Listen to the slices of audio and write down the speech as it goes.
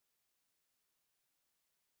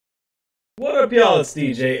What up, y'all? It's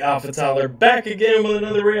DJ AlphaTyler back again with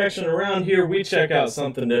another reaction. Around here, we check out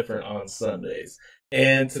something different on Sundays.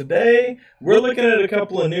 And today, we're looking at a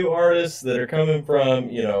couple of new artists that are coming from,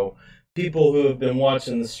 people who have been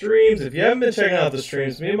watching the streams. If you haven't been checking out the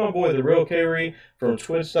streams, me and my boy, The Real K-Ree, from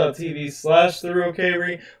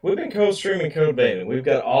twitch.tv/TheRealK-Ree, we've been co-streaming Code Baiting. We've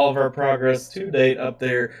got all of our progress to date up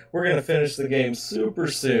there. We're going to finish the game super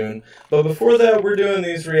soon. But before that, we're doing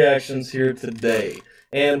these reactions here today.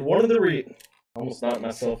 And one of the almost knocked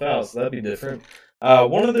myself out, so that'd be different.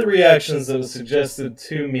 One of the reactions that was suggested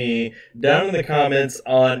to me down in the comments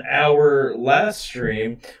on our last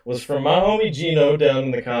stream was from my homie Gino down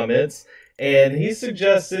in the comments, and he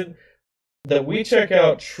suggested that we check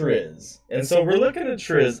out Trizz. And so we're looking at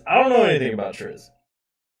Trizz. I don't know anything about Trizz.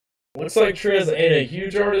 Looks like Trizz ain't a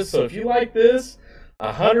huge artist, so if you like this,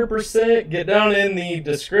 100% get down in the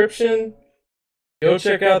description. Go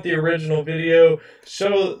check out the original video.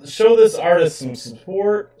 Show this artist some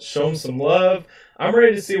support. Show him some love. I'm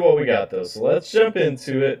ready to see what we got, though. So let's jump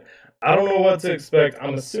into it. I don't know what to expect.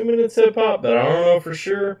 I'm assuming it's hip-hop, but I don't know for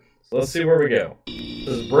sure. So let's see where we go.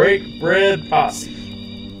 This is Break Bread Posse.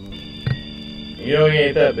 You know he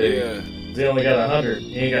ain't that big. Yeah. He only got 100.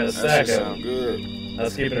 He ain't got a stack of them. Sound good.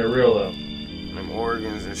 That's keeping it real, though. Them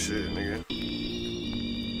organs and shit, nigga.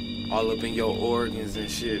 All up in your organs and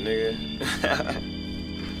shit, nigga.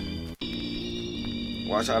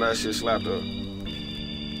 Watch how that shit slapped up.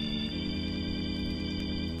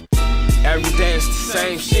 Every day it's the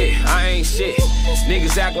same shit, I ain't shit.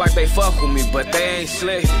 Niggas act like they fuck with me, but they ain't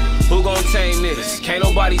slick. Who gon' tame this? Can't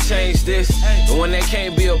nobody change this. And when they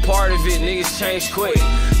can't be a part of it, niggas change quick.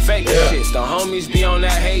 Fake shit, the homies be on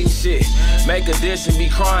that hating shit. Make a diss and be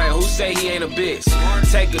crying, who say he ain't a bitch?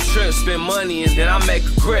 Take a trip, spend money, and then I make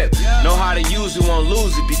a grip. Know how to use it, won't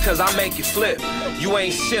lose it, because I make it flip. You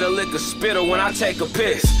ain't shit, a lick a spitter when I take a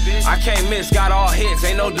piss. I can't miss, got all hits,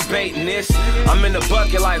 ain't no debating this. I'm in the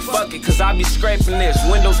bucket like fuck it, cause I be scraping this.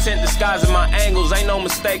 Window tint disguising my angles, ain't no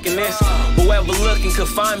mistaking this. Whoever looking could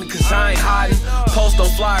find me, cause I ain't hiding. Post on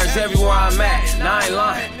flyers everywhere I'm at, and I ain't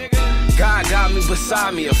lying. God got me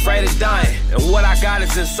beside me, afraid of dying. And what I got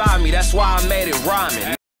is inside me, that's why I made it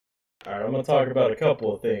rhyming. Alright, I'm going to talk about a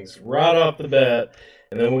couple of things right off the bat,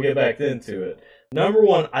 and then we'll get back into it. Number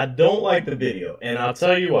one, I don't like the video, and I'll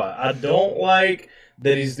tell you why. I don't like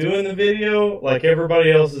that he's doing the video like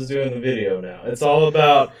everybody else is doing the video now. It's all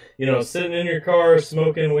about, sitting in your car,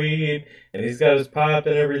 smoking weed, and he's got his pipe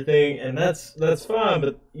and everything, and that's fine,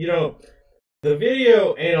 but, the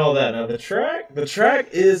video ain't all that. Now, the track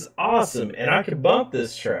is awesome, and I could bump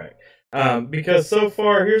this track. Because so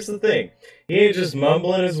far, here's the thing. He ain't just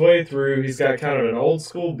mumbling his way through. He's got kind of an old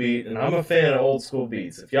school beat, and I'm a fan of old school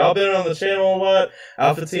beats. If y'all been on the channel a lot,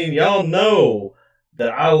 Alpha Team, y'all know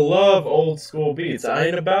that I love old school beats. I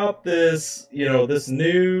ain't about this, this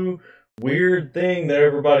new weird thing that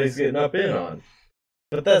everybody's getting up in on.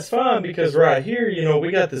 But that's fine, because right here,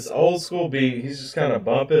 we got this old school beat. He's just kind of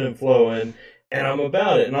bumping and flowing, and I'm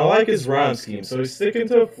about it. And I like his rhyme scheme. So he's sticking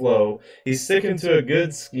to a flow. He's sticking to a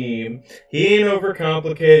good scheme. He ain't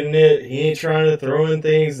overcomplicating it. He ain't trying to throw in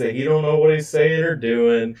things that he don't know what he's saying or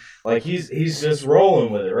doing. Like, he's just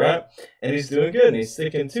rolling with it, right? And he's doing good, and he's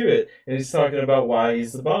sticking to it. And he's talking about why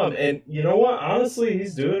he's the bomb. And you know what? Honestly,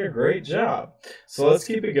 he's doing a great job. So let's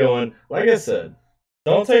keep it going. Like I said,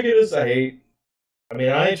 don't take it as a hate. I mean,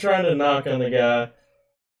 I ain't trying to knock on the guy.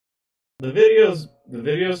 The video's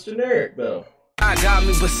generic, though. I got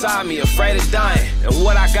me beside me, afraid of dying. And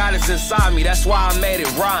what I got is inside me, that's why I made it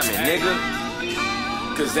rhyming, nigga.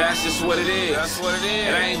 Cause that's just what it is. That's what it is.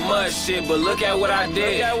 It ain't much shit, but look at what I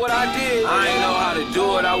did. Look at what I did. I ain't know how to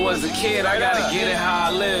do it, I was a kid. I gotta get it how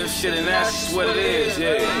I live, shit, and that's just what it is,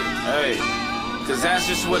 yeah. Hey. Cause that's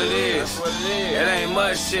just what it is. It ain't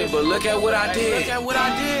much shit, but look at what I did. Look at what I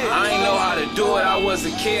did. I ain't know how to do it, I was a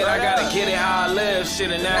kid. I gotta get it how I live, shit,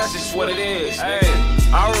 and that's just what it is. Hey,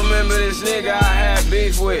 I remember this nigga I had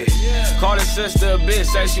beef with. Called his sister a bitch,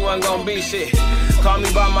 said she wasn't gonna be shit. Called me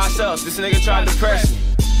by myself, this nigga tried to press me.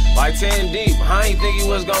 Like 10 deep, I ain't think he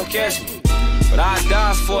was gonna catch me. But I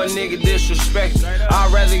die for a nigga disrespect me. I'd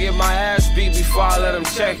rather get my ass beat before I let him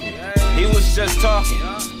check me. He was just talking,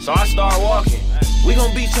 so I start walking. We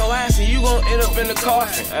gon' beat your ass and you gon' end up in the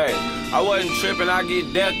coffin. Hey, I wasn't tripping, I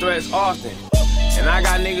get death threats often. And I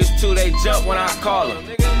got niggas too, they jump when I call them.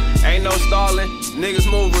 Ain't no stalling, niggas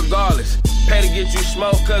move regardless. Pay to get you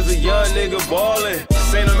smoke cause a young nigga ballin'.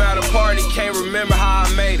 Seen him at a party, can't remember how I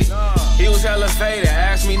made it. He was hella faded,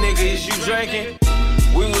 asked me nigga, is you drinking?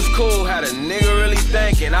 We was cool, had a nigga really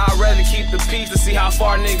thinking. I'd rather keep the peace to see how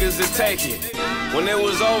far niggas would take it. When it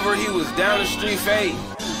was over, he was down the street fading.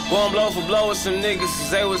 Going blow for blow with some niggas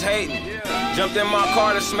cause they was hating. Jumped in my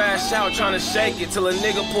car to smash out, trying to shake it till a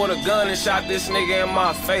nigga pulled a gun and shot this nigga in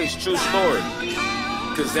my face. True story.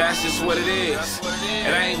 Cause that's just what it is.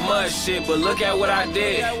 It ain't much shit, but look at what I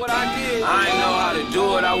did. I ain't know how to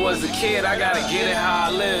do it, I was a kid. I gotta get it how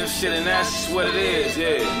I live, shit, and that's just what it is,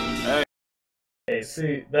 yeah. Hey,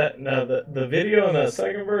 see, that now the video in that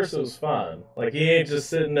second verse was fine. Like, he ain't just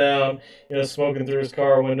sitting down, you know, smoking through his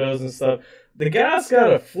car windows and stuff. The guy's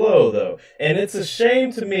got a flow, though. And it's a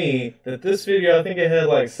shame to me that this video, I think it had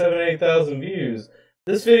like 8,000 views.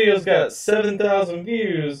 This video's got 7,000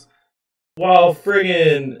 views, while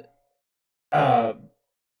friggin',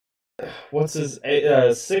 what's his,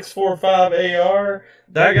 645 AR?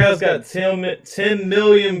 That guy's got 10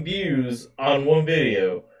 million views on one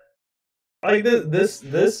video. Like,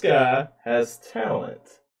 this guy has talent.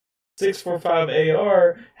 645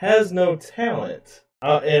 AR has no talent.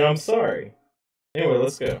 And I'm sorry. Anyway,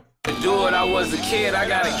 let's go. To do it, I was a kid, I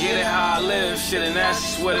gotta get it how I live, shit, and that's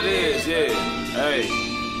just what it is, yeah. Hey,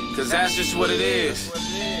 cause that's just what it is.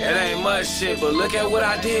 It ain't much shit, but look at what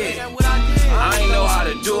I did. I ain't know how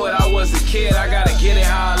to do it, I was a kid, I gotta get it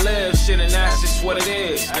how I live, shit, and that's just what it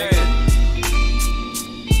is, nigga.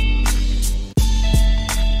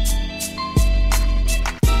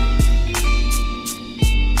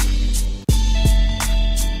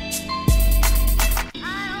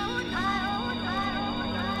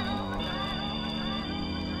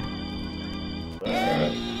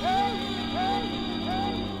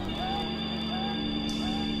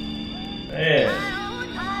 Man.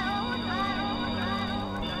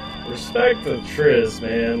 Respect to Trizz,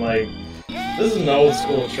 man. Like, this is an old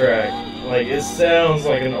school track. Like, it sounds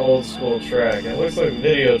like an old school track. It looks like a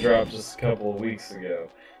video dropped just a couple of weeks ago.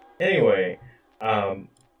 Anyway,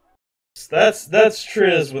 that's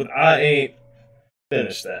Trizz with I Ain't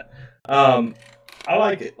Finished That. I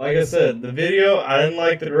like it. Like I said, the video, I didn't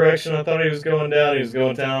like the direction I thought he was going down. He was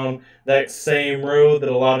going down that same road that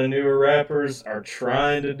a lot of newer rappers are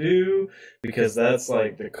trying to do, because that's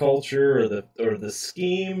like the culture or the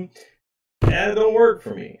scheme. And it don't work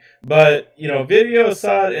for me. But, you know, video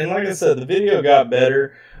aside, and like I said, the video got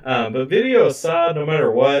better. But video aside, no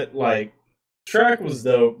matter what, like, track was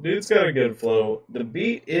dope. Dude's got a good flow. The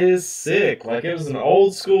beat is sick. Like, it was an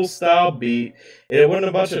old school style beat. It wasn't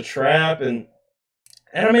a bunch of trap and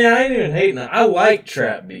I mean, I ain't even hating it. I like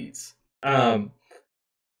trap beats.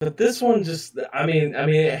 But this one just, I mean,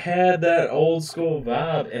 it had that old school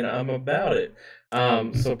vibe, and I'm about it.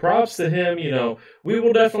 So props to him. You know, we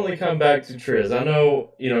will definitely come back to Trizz. I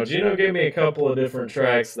know, you know, Gino gave me a couple of different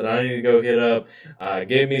tracks that I need to go hit up.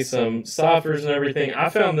 Gave me some ciphers and everything. I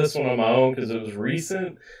found this one on my own because it was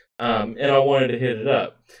recent, and I wanted to hit it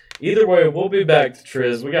up. Either way, we'll be back to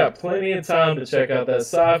Trizz. We got plenty of time to check out that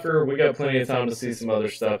cipher. We got plenty of time to see some other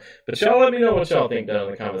stuff. But y'all let me know what y'all think down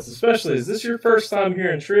in the comments. Especially, is this your first time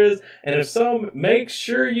hearing Trizz? And if so, make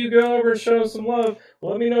sure you go over and show him some love.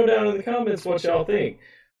 Let me know down in the comments what y'all think.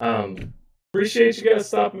 Appreciate you guys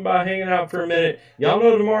stopping by, hanging out for a minute. Y'all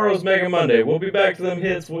know tomorrow's Mega Monday. We'll be back to them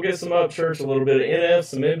hits. We'll get some Upchurch, a little bit of NF,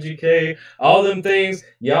 some MGK, all them things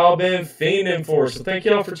y'all been fiending for. So thank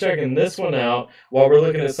y'all for checking this one out while we're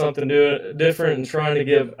looking at something different and trying to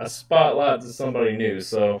give a spotlight to somebody new.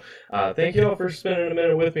 So thank y'all for spending a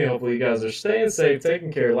minute with me. Hopefully you guys are staying safe,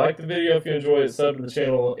 taking care. Like the video if you enjoyed it. Sub to the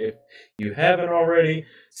channel if you haven't already.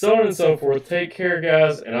 So on and so forth. Take care,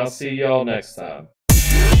 guys, and I'll see y'all next time.